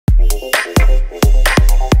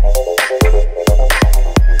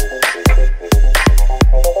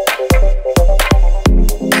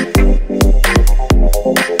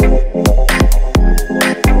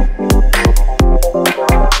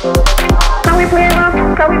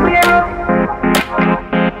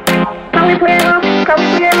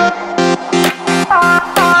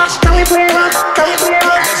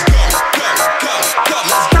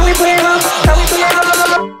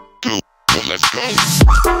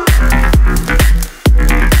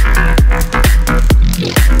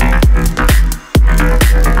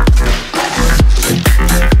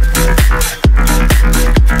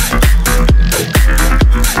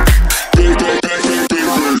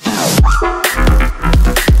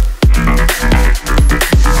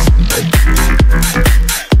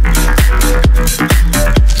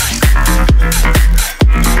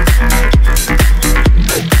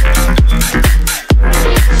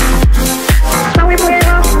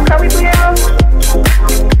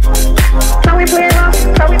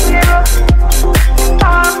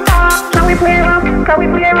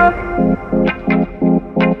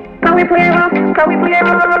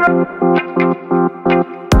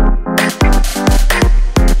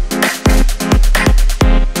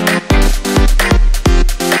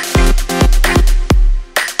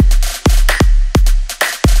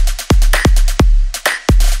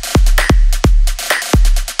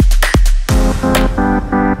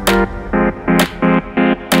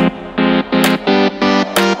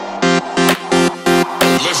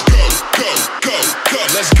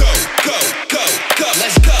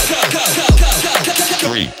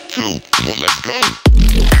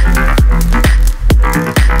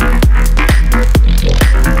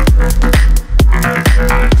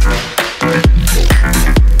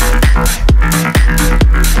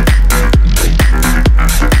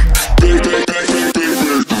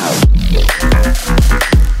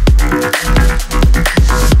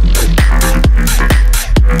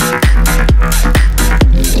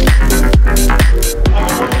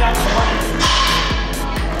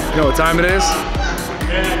What time it is?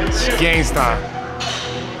 It's games time.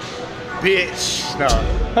 Bitch. No.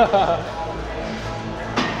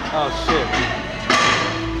 Oh shit.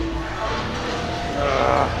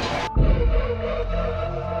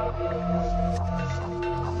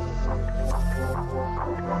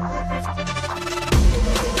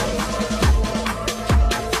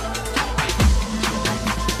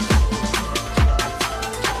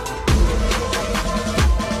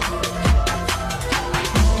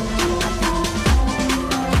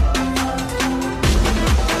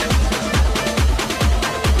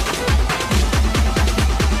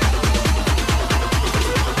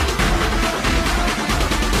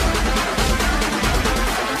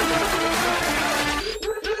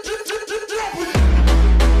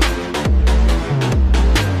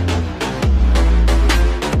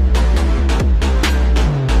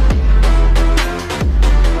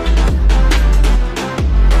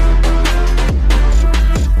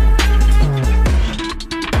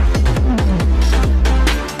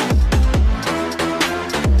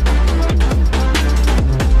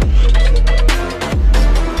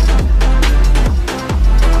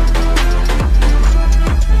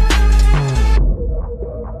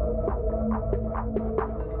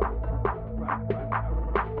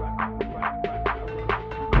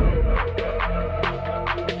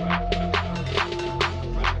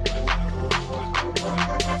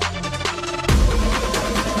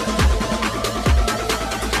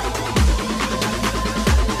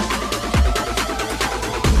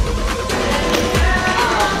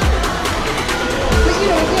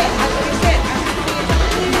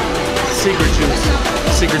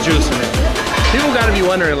 Secret juice in it. People gotta be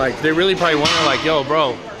wondering, like, they're really probably wondering, like, yo,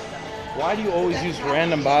 bro, why do you always use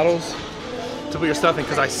random bottles to put your stuff in?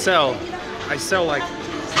 Because I sell like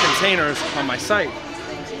containers on my site.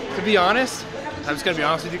 To be honest, I'm just gonna be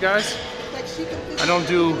honest with you guys, I don't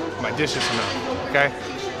do my dishes enough, okay?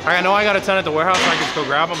 I know I got a ton at the warehouse, so I can just go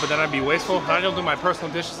grab them, but then I'd be wasteful. I don't do my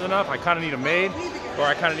personal dishes enough. I kind of need a maid, or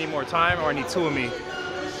I kind of need more time, or I need two of me.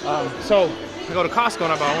 So I go to Costco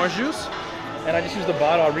and I buy orange juice, and I just use the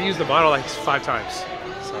bottle. I reuse the bottle like 5 times.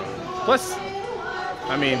 So plus,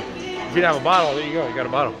 I mean, if you don't have a bottle, there you go. You got a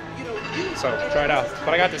bottle. So try it out.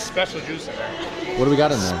 But I got this special juice in there. What do we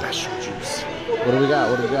got in there? Special juice. What do we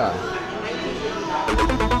got? What do we got?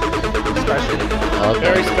 Special. Okay.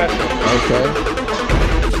 Very special. Okay.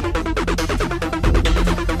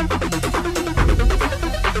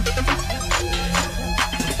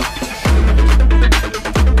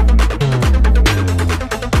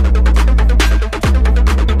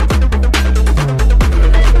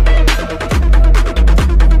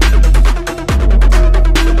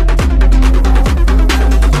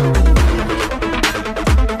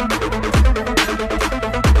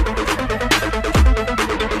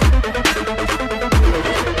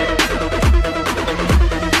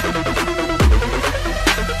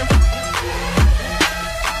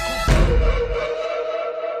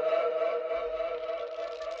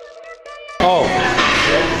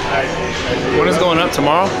 When is going up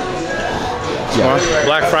tomorrow? Yeah. Tomorrow?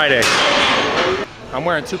 Black Friday. I'm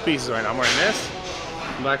wearing 2 pieces right now. I'm wearing this,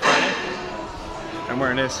 Black Friday. I'm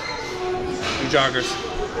wearing this. New joggers.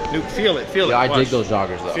 New, feel it. Yeah, I Watch. dig those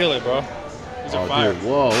joggers though. Feel it, bro. These are Oh, fire. dude.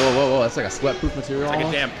 Whoa, whoa, whoa, whoa. That's like a sweat-proof material. It's like a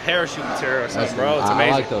almost. damn parachute material or something, bro. It's I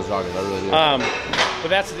amazing. like those joggers. I really do. But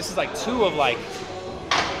this is like 2 of like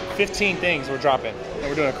 15 things we're dropping, and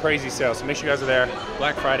we're doing a crazy sale. So make sure you guys are there.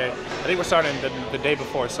 Black Friday. I think we're starting the day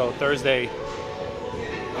before, so Thursday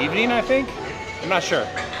evening, I think. I'm not sure.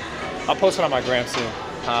 I'll post it on my gram soon.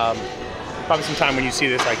 Probably sometime when you see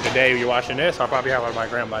this, like the day you're watching this, I'll probably have it on my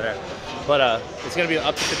gram by then. But it's gonna be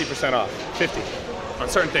up to 50% off, 50 on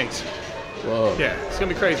certain things. Whoa. Yeah, it's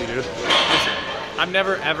gonna be crazy, dude. Listen, I've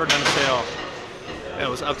never ever done a sale that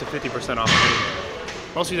was up to 50% off.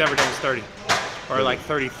 Most we've ever done was 30, or like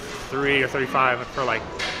 33 or 35 for like,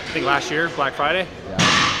 I think last year, Black Friday. Yeah.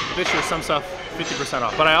 This year, some stuff 50%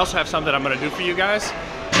 off. But I also have something that I'm gonna do for you guys.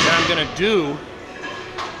 That I'm gonna do.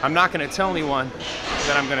 I'm not gonna tell anyone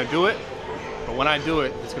that I'm gonna do it, but when I do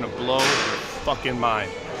it, it's gonna blow your fucking mind.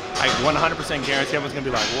 I 100% guarantee everyone's gonna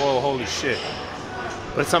be like, whoa, holy shit.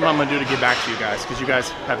 But it's something I'm gonna do to give back to you guys, because you guys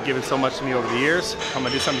have given so much to me over the years. I'm gonna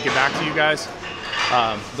do something to give back to you guys.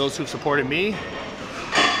 Those who've supported me,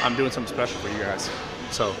 I'm doing something special for you guys.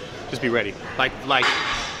 So just be ready. Like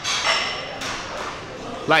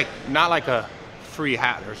not like a free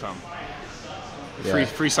hat or something. Yeah.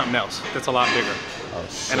 Free something else that's a lot bigger Oh,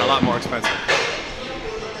 shit. and a lot more expensive.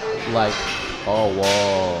 Like, oh,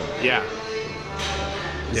 whoa. Yeah.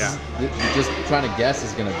 This is, just trying to guess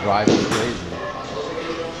is gonna drive me crazy.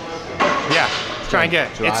 Yeah. Try and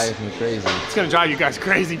get. Drive me crazy. It's gonna drive you guys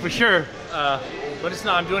crazy for sure. But it's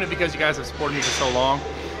not. I'm doing it because you guys have supported me for so long.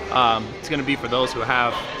 It's gonna be for those who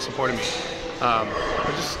have supported me.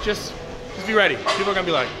 But just be ready. People are gonna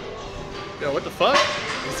be like, yo, what the fuck?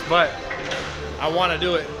 But I want to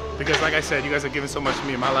do it because, like I said, you guys have given so much to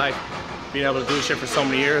me in my life. Being able to do this shit for so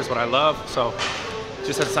many years, what I love. So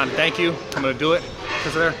just as a sign of thank you, I'm gonna do it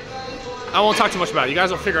because there. I won't talk too much about it. You guys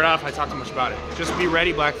will figure it out if I talk too much about it. Just be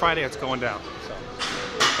ready, Black Friday, it's going down. So.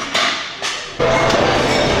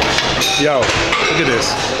 Yo, look at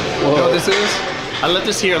this. Whoa. You know what this is? I left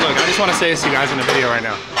this here. Look, I just want to say this to you guys in the video right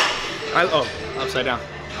now. Oh, upside down.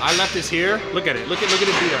 I left this here. Look at it. Look at it be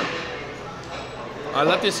there. I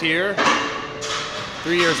left this here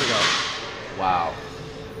 3 years ago. Wow.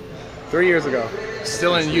 3 years ago.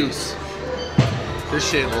 Still in use. This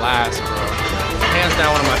shit lasts, bro. Hands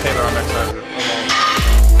down one of my favorite arm exercises.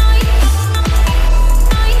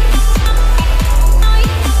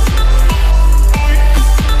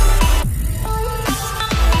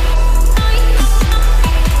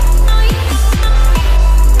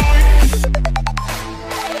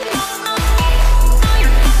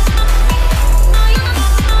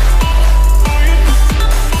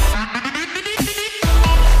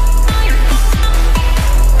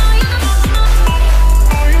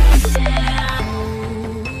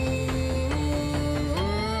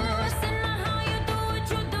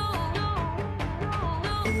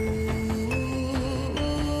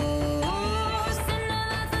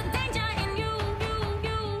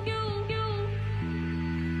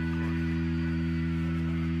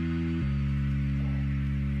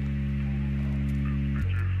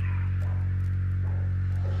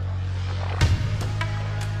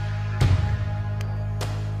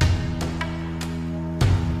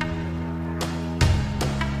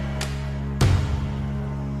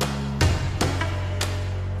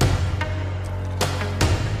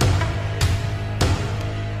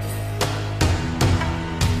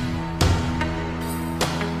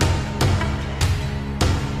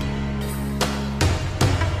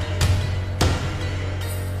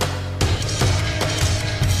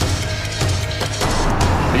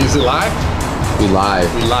 Is it live? We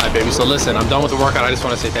live. We live, baby. So listen, I'm done with the workout. I just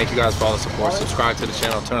want to say thank you guys for all the support. Subscribe to the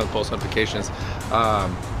channel, turn on the post notifications. I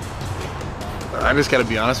just gotta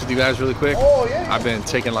be honest with you guys really quick. I've been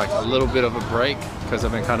taking like a little bit of a break because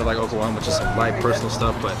I've been kind of like overwhelmed with just some light personal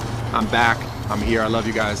stuff, but I'm back. I'm here. I love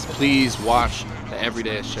you guys. Please watch the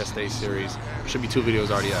Everyday is Chest Day series. There should be 2 videos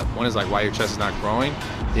already up. One is like why your chest is not growing.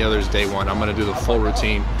 The other is day 1. I'm gonna do the full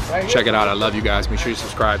routine. Check it out. I love you guys. Make sure you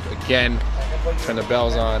subscribe. Again, turn the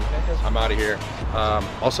bells on. I'm out of here.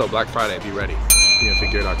 Also, Black Friday, be ready.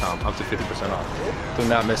 BMFITgear.com, up to 50% off. Do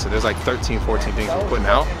not miss it. There's like 13, 14 things we're putting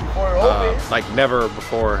out, like never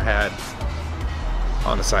before had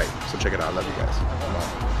on the site. So check it out. I love you guys.